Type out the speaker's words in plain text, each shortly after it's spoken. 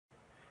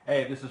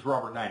Hey, this is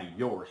Robert Naini,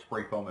 your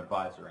spray foam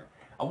advisor. And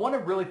I want to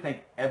really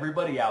thank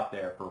everybody out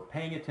there for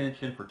paying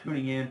attention, for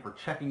tuning in, for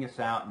checking us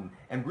out,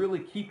 and really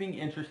keeping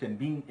interest and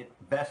being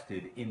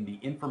invested in the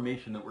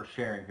information that we're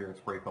sharing here at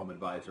Spray Foam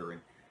Advisor.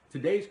 And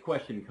today's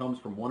question comes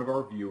from one of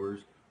our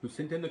viewers who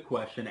sent in the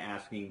question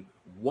asking,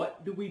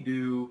 what do we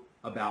do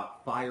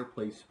about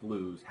fireplace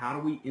flues? How do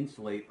we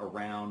insulate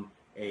around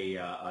a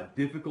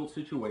difficult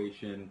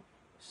situation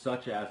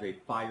such as a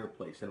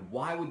fireplace? And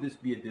why would this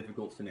be a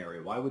difficult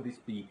scenario? Why would this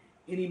be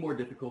any more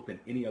difficult than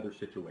any other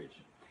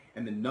situation?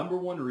 And the number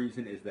one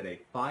reason is that a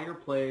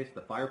fireplace,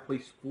 the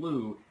fireplace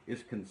flue,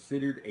 is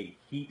considered a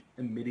heat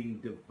emitting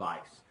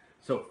device.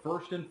 So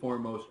first and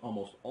foremost,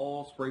 almost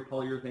all spray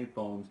polyurethane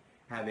foams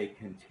have a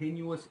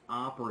continuous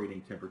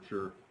operating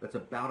temperature that's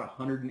about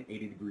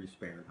 180 degrees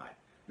Fahrenheit.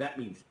 That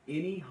means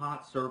any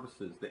hot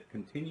surfaces that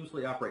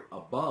continuously operate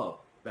above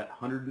that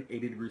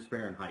 180 degrees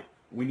Fahrenheit,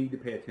 we need to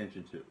pay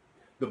attention to.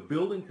 The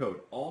building code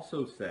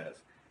also says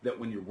that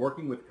when you're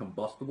working with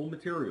combustible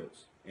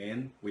materials,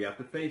 and we have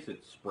to face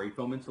it, spray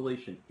foam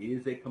insulation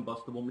is a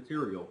combustible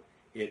material,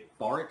 it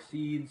far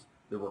exceeds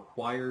the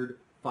required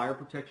fire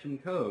protection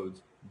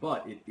codes,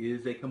 but it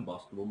is a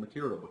combustible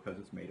material because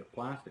it's made of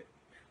plastic.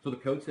 So the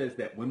code says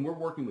that when we're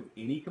working with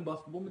any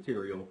combustible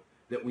material,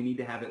 that we need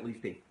to have at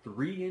least a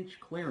 3-inch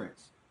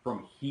clearance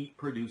from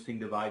heat-producing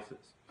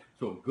devices.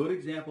 So a good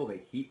example of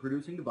a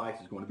heat-producing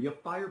device is going to be a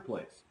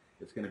fireplace.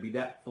 It's going to be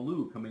that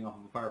flue coming off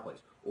of a fireplace,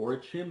 or a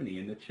chimney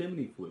and the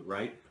chimney flue,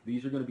 right?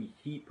 These are going to be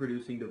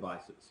heat-producing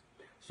devices.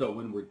 So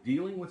when we're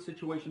dealing with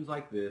situations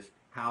like this,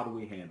 how do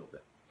we handle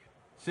them?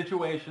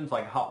 Situations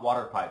like hot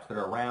water pipes that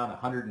are around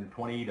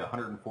 120 to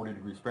 140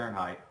 degrees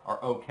Fahrenheit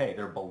are okay.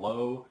 They're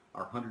below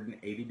our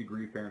 180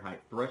 degree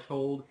Fahrenheit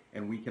threshold,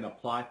 and we can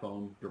apply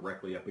foam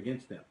directly up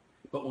against them.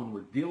 But when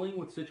we're dealing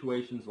with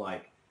situations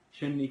like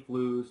chimney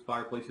flues,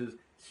 fireplaces,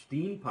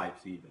 steam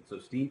pipes even. So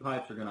steam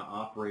pipes are going to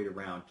operate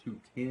around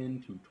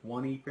 210,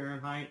 220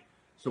 Fahrenheit.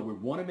 So we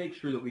want to make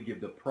sure that we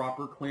give the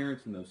proper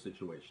clearance in those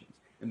situations.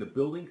 And the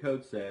building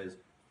code says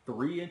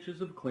 3 inches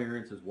of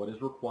clearance is what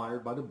is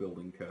required by the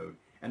building code.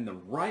 And the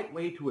right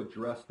way to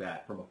address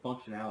that from a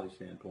functionality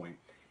standpoint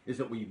is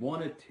that we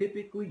want to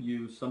typically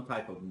use some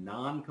type of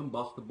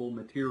non-combustible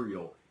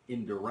material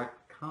in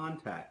direct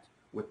contact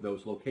with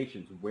those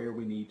locations where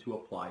we need to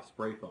apply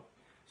spray foam.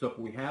 So if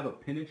we have a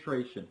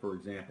penetration, for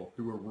example,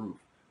 through a roof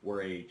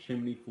where a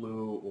chimney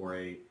flue or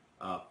a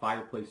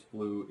fireplace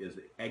flue is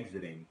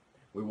exiting,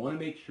 we want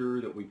to make sure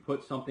that we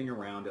put something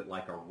around it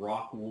like a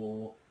rock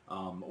wool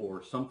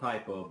or some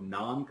type of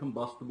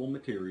non-combustible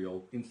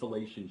material.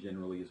 Insulation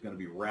generally is going to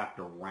be wrapped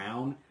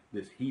around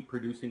this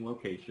heat-producing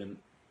location,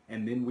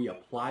 and then we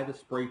apply the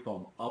spray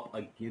foam up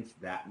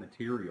against that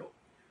material.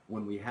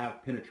 When we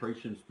have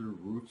penetrations through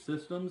roof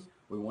systems,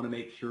 we want to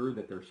make sure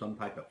that there's some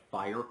type of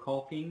fire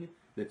caulking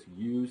that's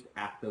used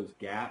at those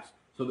gaps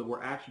so that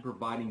we're actually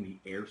providing the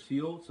air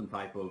seal, some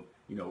type of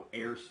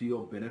air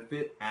seal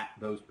benefit at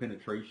those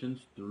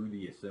penetrations through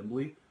the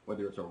assembly,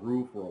 whether it's a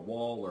roof or a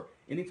wall or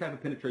any type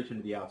of penetration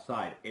to the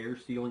outside. Air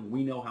sealing,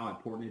 we know how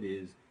important it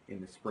is in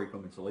the spray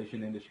foam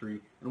insulation industry,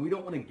 and we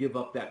don't want to give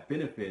up that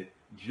benefit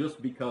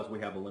just because we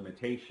have a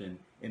limitation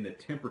in the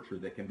temperature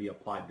that can be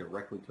applied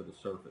directly to the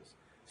surface.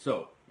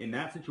 So in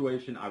that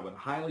situation, I would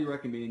highly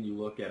recommend you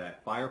look at a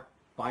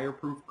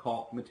fireproof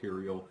caulk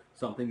material,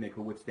 something that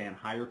can withstand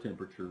higher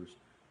temperatures.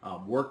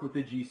 Work with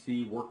the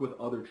GC, work with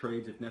other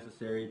trades if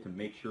necessary to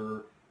make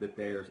sure that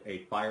there's a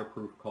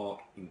fireproof caulk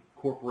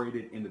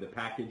incorporated into the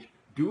package.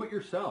 Do it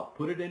yourself.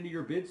 Put it into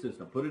your bid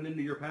system. Put it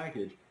into your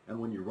package. And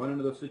when you run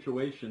into those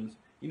situations,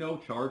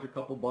 charge a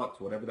couple bucks,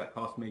 whatever that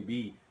cost may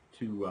be,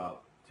 to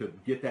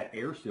get that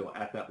air seal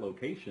at that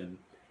location,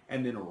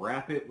 and then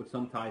wrap it with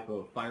some type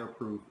of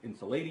fireproof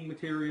insulating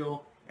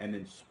material, and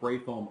then spray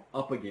foam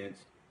up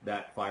against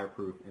that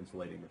fireproof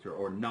insulating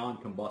material or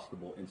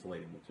non-combustible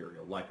insulating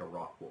material like a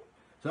rock wool.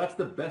 So that's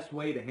the best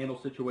way to handle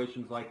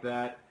situations like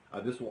that.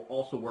 This will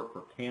also work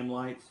for can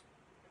lights.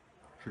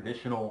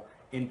 Traditional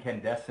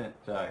incandescent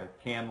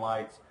can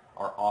lights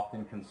are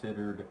often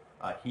considered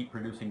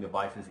heat-producing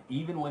devices.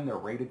 Even when they're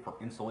rated for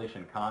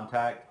insulation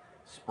contact,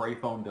 spray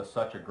foam does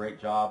such a great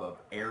job of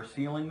air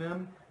sealing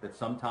them that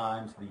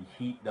sometimes the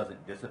heat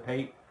doesn't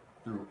dissipate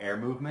through air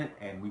movement,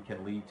 and we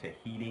can lead to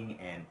heating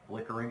and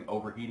flickering,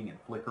 overheating and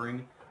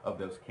flickering of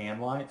those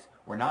can lights.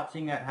 We're not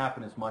seeing that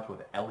happen as much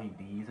with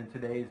LEDs in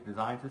today's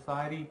design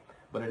society,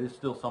 but it is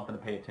still something to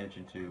pay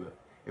attention to.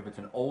 If it's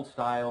an old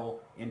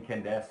style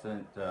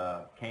incandescent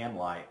can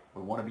light,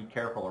 we want to be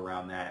careful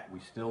around that.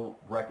 We still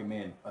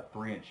recommend a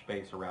 3-inch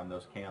space around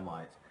those can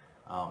lights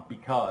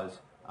because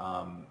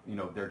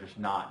they're just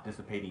not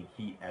dissipating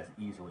heat as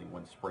easily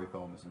when spray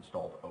foam is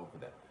installed over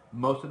them.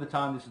 Most of the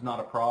time this is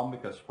not a problem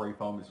because spray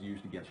foam is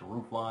used against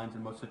roof lines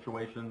in most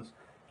situations.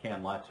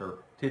 Can lights are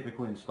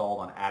typically installed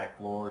on attic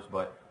floors,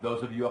 but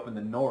those of you up in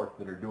the north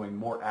that are doing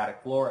more attic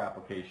floor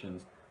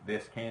applications,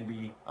 this can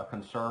be a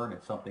concern.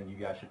 It's something you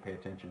guys should pay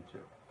attention to.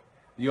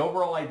 The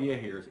overall idea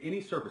here is any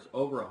surface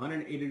over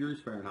 180 degrees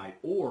Fahrenheit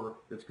or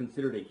that's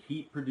considered a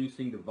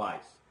heat-producing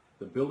device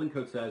The building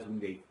code says we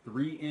need a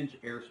 3-inch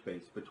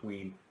airspace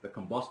between the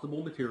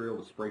combustible material,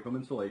 the spray foam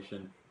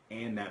insulation,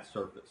 and that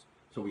surface.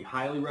 So we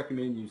highly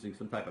recommend using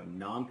some type of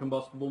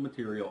non-combustible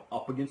material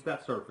up against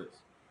that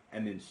surface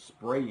and then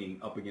spraying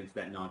up against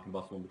that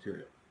non-combustible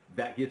material.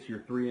 That gets your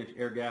 3-inch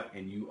air gap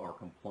and you are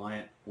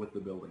compliant with the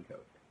building code.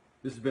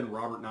 This has been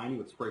Robert Naini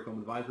with Spray Foam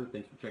Advisor.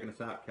 Thanks for checking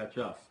us out. Catch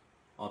us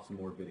on some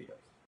more videos.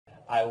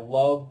 I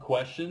love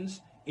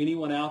questions.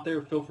 Anyone out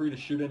there, feel free to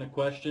shoot in a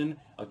question.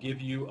 I'll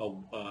give you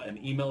an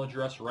email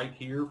address right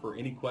here for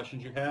any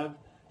questions you have.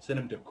 Send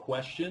them to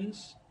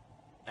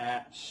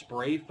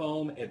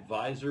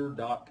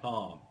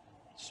questions@sprayfoamadvisor.com.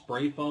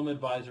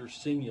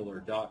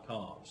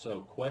 sprayfoamadvisorsingular.com.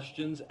 So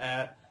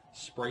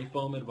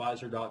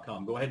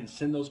questions@sprayfoamadvisor.com. Go ahead and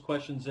send those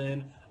questions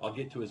in. I'll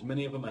get to as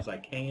many of them as I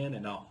can,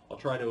 and I'll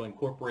try to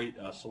incorporate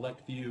a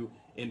select few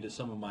into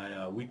some of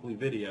my weekly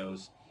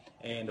videos.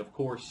 And of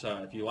course,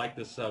 if you like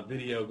this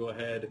video, go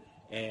ahead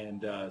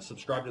and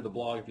subscribe to the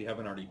blog if you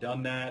haven't already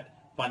done that.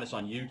 Find us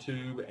on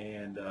YouTube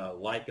and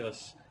like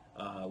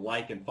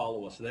and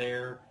follow us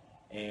there.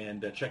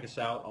 And check us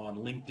out on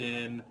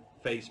LinkedIn,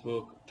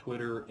 Facebook,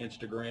 Twitter,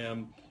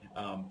 Instagram.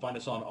 Find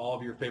us on all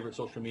of your favorite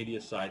social media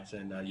sites,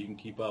 and you can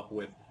keep up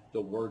with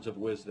the words of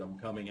wisdom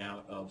coming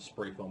out of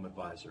Spray Foam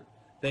Advisor.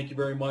 Thank you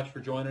very much for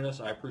joining us.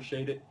 I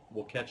appreciate it.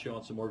 We'll catch you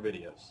on some more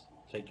videos.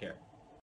 Take care.